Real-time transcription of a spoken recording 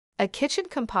A kitchen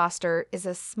composter is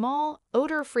a small,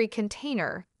 odor-free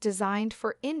container designed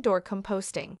for indoor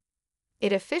composting.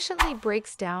 It efficiently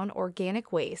breaks down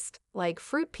organic waste, like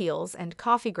fruit peels and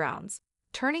coffee grounds,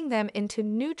 turning them into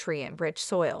nutrient-rich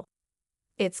soil.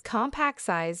 Its compact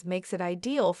size makes it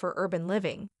ideal for urban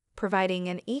living, providing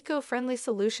an eco-friendly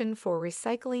solution for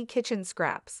recycling kitchen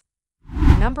scraps.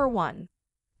 Number 1.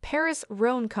 Paris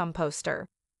Rhône Composter.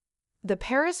 The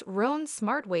Paris Rhône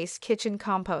Smart Waste Kitchen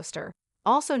Composter,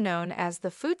 also known as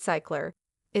the Food Cycler,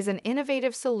 is an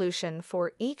innovative solution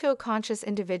for eco-conscious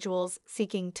individuals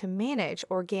seeking to manage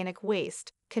organic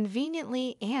waste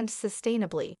conveniently and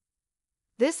sustainably.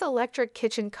 This electric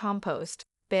kitchen compost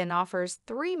bin offers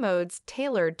 3 modes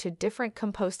tailored to different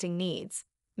composting needs,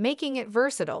 making it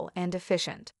versatile and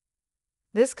efficient.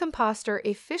 This composter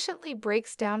efficiently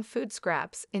breaks down food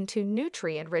scraps into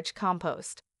nutrient-rich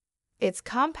compost. Its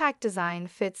compact design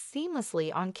fits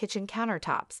seamlessly on kitchen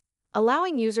countertops,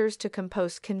 allowing users to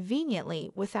compost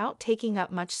conveniently without taking up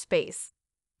much space.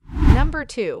 Number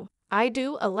 2.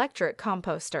 iDoo Electric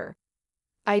Composter.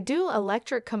 iDoo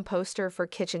Electric Composter for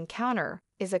Kitchen Counter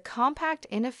is a compact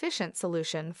and efficient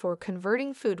solution for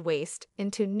converting food waste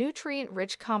into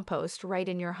nutrient-rich compost right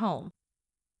in your home.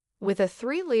 With a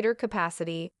 3-liter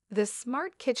capacity, this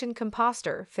smart kitchen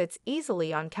composter fits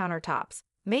easily on countertops,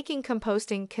 making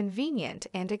composting convenient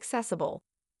and accessible.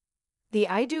 The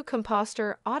iDoo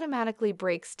composter automatically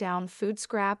breaks down food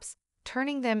scraps,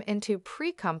 turning them into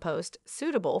pre-compost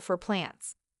suitable for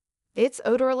plants. Its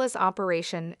odorless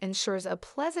operation ensures a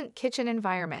pleasant kitchen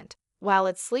environment, while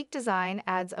its sleek design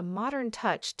adds a modern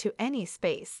touch to any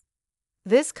space.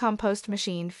 This compost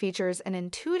machine features an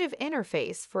intuitive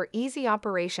interface for easy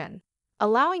operation,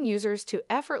 allowing users to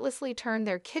effortlessly turn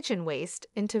their kitchen waste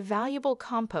into valuable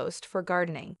compost for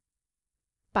gardening.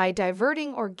 By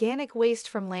diverting organic waste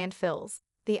from landfills,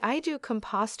 the iDoo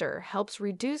composter helps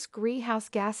reduce greenhouse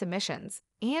gas emissions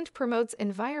and promotes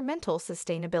environmental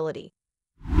sustainability.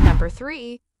 Number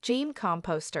 3. Geme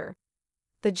Composter.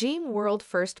 The Geme World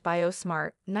First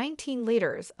BioSmart 19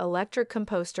 liters electric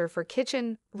composter for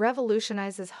kitchen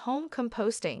revolutionizes home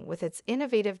composting with its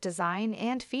innovative design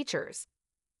and features.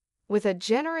 With a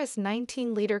generous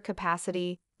 19-liter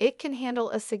capacity, it can handle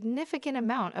a significant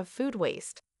amount of food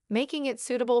waste, making it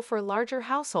suitable for larger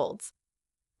households.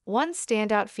 One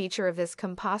standout feature of this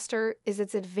composter is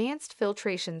its advanced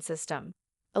filtration system,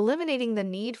 eliminating the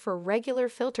need for regular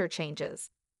filter changes.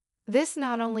 This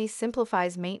not only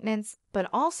simplifies maintenance, but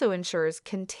also ensures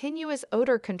continuous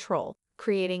odor control,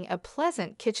 creating a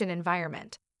pleasant kitchen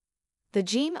environment. The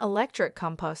Geme Electric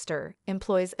Composter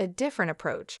employs a different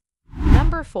approach.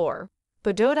 Number 4.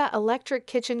 Budota Electric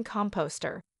Kitchen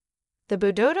Composter. The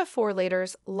Budota 4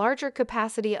 liters larger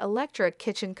capacity electric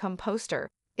kitchen composter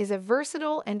is a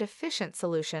versatile and efficient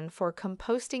solution for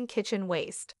composting kitchen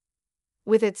waste.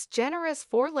 With its generous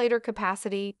 4-liter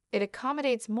capacity, it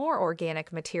accommodates more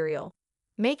organic material,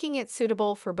 making it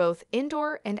suitable for both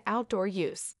indoor and outdoor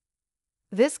use.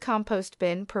 This compost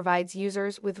bin provides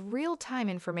users with real-time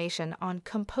information on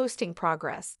composting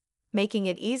progress, making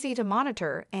it easy to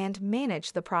monitor and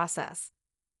manage the process.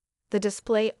 The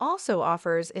display also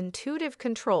offers intuitive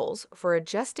controls for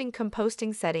adjusting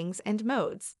composting settings and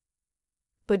modes.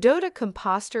 Budota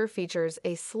Composter features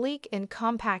a sleek and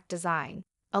compact design,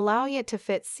 allowing it to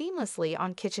fit seamlessly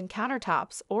on kitchen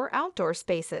countertops or outdoor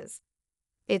spaces.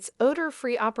 Its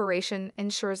odor-free operation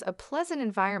ensures a pleasant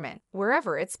environment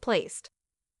wherever it's placed.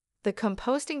 The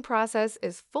composting process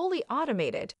is fully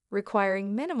automated,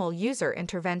 requiring minimal user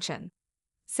intervention.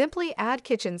 Simply add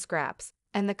kitchen scraps,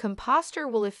 and the composter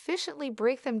will efficiently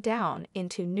break them down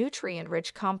into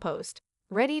nutrient-rich compost,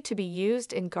 ready to be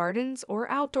used in gardens or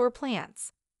outdoor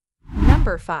plants.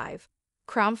 Number 5.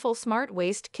 Crownful Smart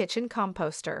Waste Kitchen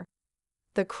Composter.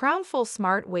 The Crownful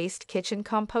Smart Waste Kitchen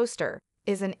Composter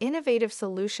is an innovative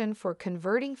solution for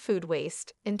converting food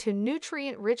waste into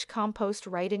nutrient-rich compost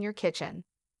right in your kitchen.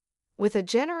 With a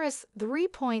generous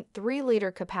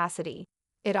 3.3-liter capacity,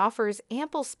 it offers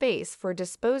ample space for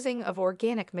disposing of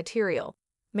organic material,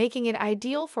 making it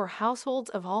ideal for households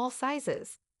of all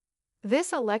sizes.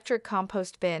 This electric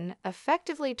compost bin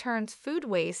effectively turns food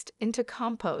waste into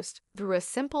compost through a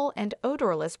simple and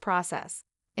odorless process,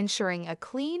 ensuring a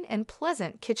clean and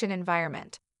pleasant kitchen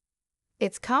environment.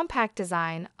 Its compact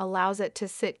design allows it to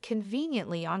sit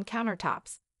conveniently on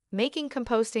countertops, making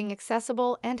composting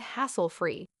accessible and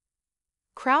hassle-free.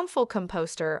 Crownful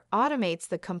Composter automates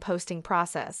the composting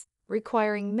process,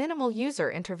 requiring minimal user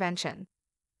intervention.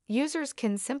 Users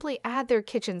can simply add their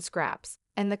kitchen scraps,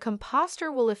 and the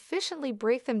composter will efficiently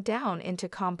break them down into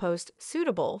compost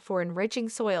suitable for enriching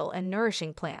soil and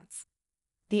nourishing plants.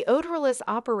 The odorless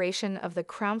operation of the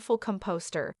Crownful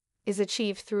Composter is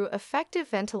achieved through effective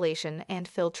ventilation and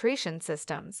filtration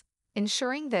systems,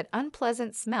 ensuring that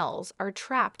unpleasant smells are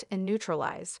trapped and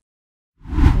neutralized.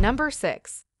 Number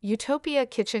 6. Utopia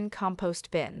Kitchen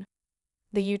Compost Bin.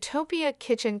 The Utopia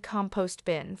Kitchen Compost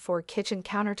Bin for kitchen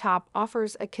countertop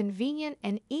offers a convenient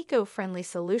and eco-friendly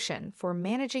solution for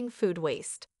managing food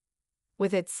waste.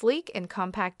 With its sleek and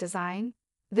compact design,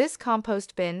 this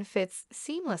compost bin fits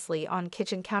seamlessly on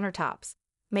kitchen countertops,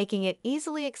 making it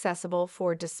easily accessible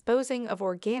for disposing of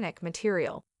organic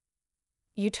material.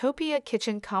 Utopia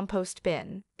Kitchen Compost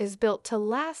Bin is built to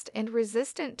last and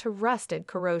resistant to rust and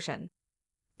corrosion.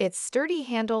 Its sturdy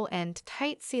handle and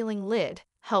tight sealing lid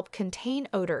help contain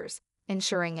odors,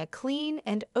 ensuring a clean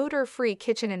and odor-free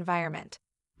kitchen environment.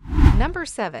 Number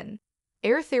 7.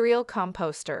 Airthereal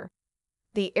Composter.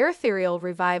 The Airthereal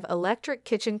Revive Electric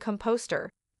Kitchen Composter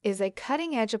is a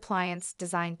cutting-edge appliance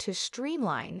designed to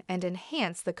streamline and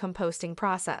enhance the composting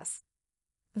process.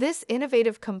 This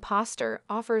innovative composter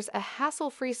offers a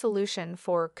hassle-free solution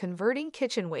for converting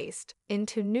kitchen waste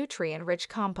into nutrient-rich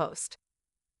compost.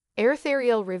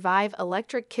 Airthereal Revive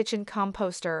Electric Kitchen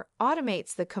Composter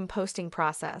automates the composting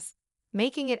process,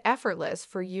 making it effortless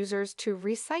for users to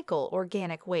recycle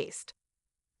organic waste.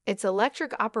 Its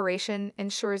electric operation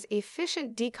ensures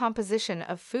efficient decomposition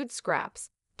of food scraps,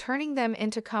 turning them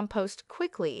into compost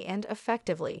quickly and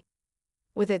effectively.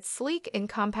 With its sleek and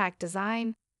compact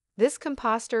design, this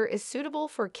composter is suitable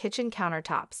for kitchen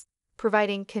countertops,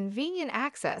 providing convenient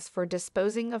access for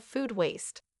disposing of food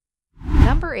waste.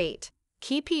 Number 8.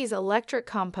 KeePeeZ Electric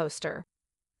Composter.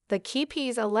 The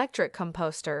KeePeeZ Electric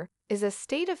Composter is a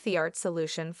state-of-the-art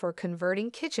solution for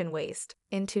converting kitchen waste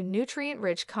into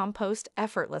nutrient-rich compost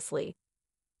effortlessly.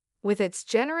 With its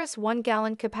generous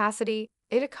 1-gallon capacity,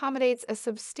 it accommodates a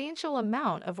substantial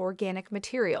amount of organic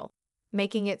material,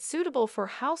 making it suitable for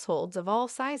households of all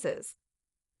sizes.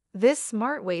 This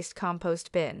smart waste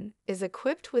compost bin is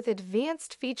equipped with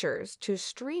advanced features to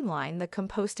streamline the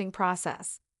composting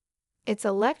process. Its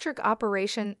electric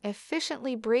operation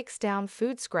efficiently breaks down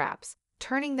food scraps,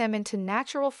 turning them into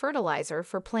natural fertilizer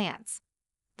for plants.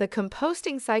 The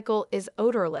composting cycle is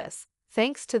odorless,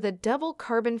 thanks to the double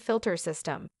carbon filter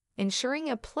system, ensuring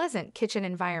a pleasant kitchen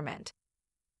environment.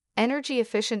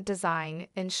 Energy-efficient design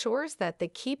ensures that the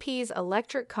KeePeeZ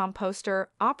electric composter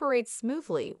operates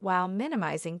smoothly while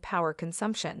minimizing power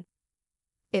consumption.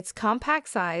 Its compact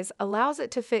size allows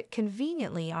it to fit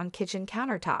conveniently on kitchen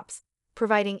countertops,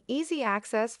 providing easy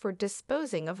access for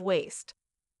disposing of waste.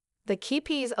 The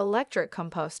KeePeeZ electric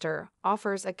composter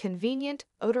offers a convenient,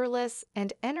 odorless,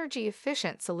 and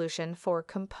energy-efficient solution for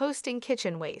composting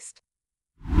kitchen waste.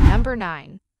 Number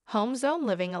 9. Home Zone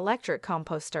Living Electric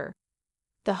Composter.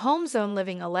 The Home Zone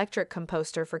Living Electric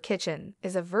Composter for kitchen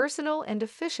is a versatile and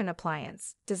efficient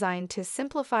appliance designed to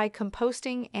simplify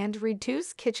composting and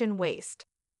reduce kitchen waste.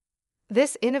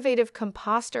 This innovative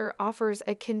composter offers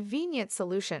a convenient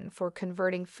solution for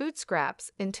converting food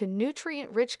scraps into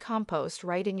nutrient-rich compost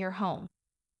right in your home.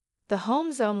 The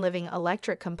Home Zone Living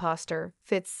Electric Composter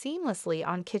fits seamlessly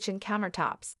on kitchen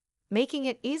countertops, making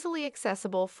it easily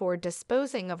accessible for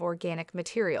disposing of organic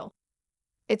material.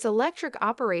 Its electric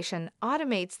operation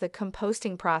automates the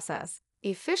composting process,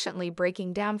 efficiently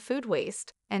breaking down food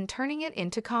waste and turning it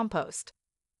into compost.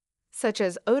 Such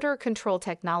as odor control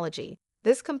technology,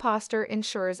 this composter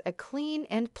ensures a clean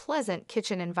and pleasant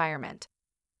kitchen environment.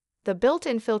 The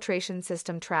built-in filtration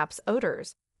system traps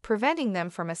odors, preventing them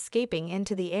from escaping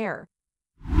into the air.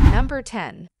 Number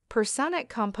 10. Pursonic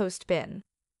Compost Bin.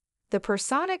 The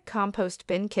Pursonic Compost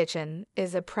Bin Kitchen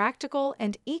is a practical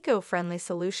and eco-friendly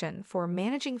solution for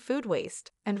managing food waste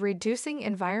and reducing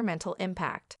environmental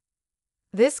impact.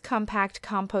 This compact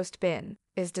compost bin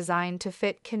is designed to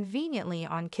fit conveniently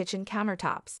on kitchen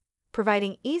countertops,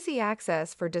 providing easy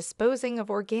access for disposing of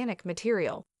organic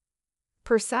material.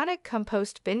 Pursonic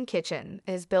Compost Bin Kitchen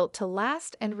is built to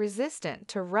last and resistant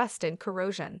to rust and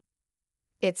corrosion.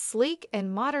 Its sleek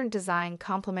and modern design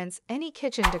complements any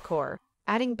kitchen decor,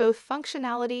 adding both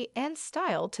functionality and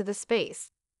style to the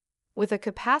space. With a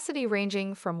capacity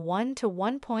ranging from 1 to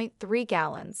 1.3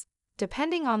 gallons,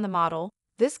 depending on the model,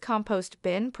 this compost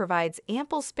bin provides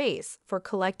ample space for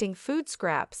collecting food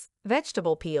scraps,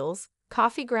 vegetable peels,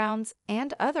 coffee grounds,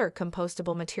 and other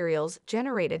compostable materials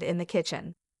generated in the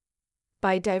kitchen.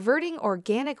 By diverting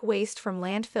organic waste from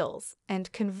landfills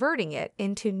and converting it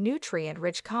into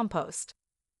nutrient-rich compost.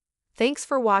 Thanks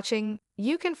for watching.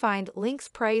 You can find links,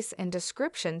 price, and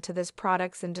description to this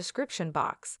products in description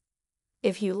box.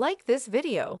 If you like this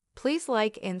video, please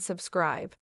like and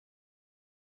subscribe.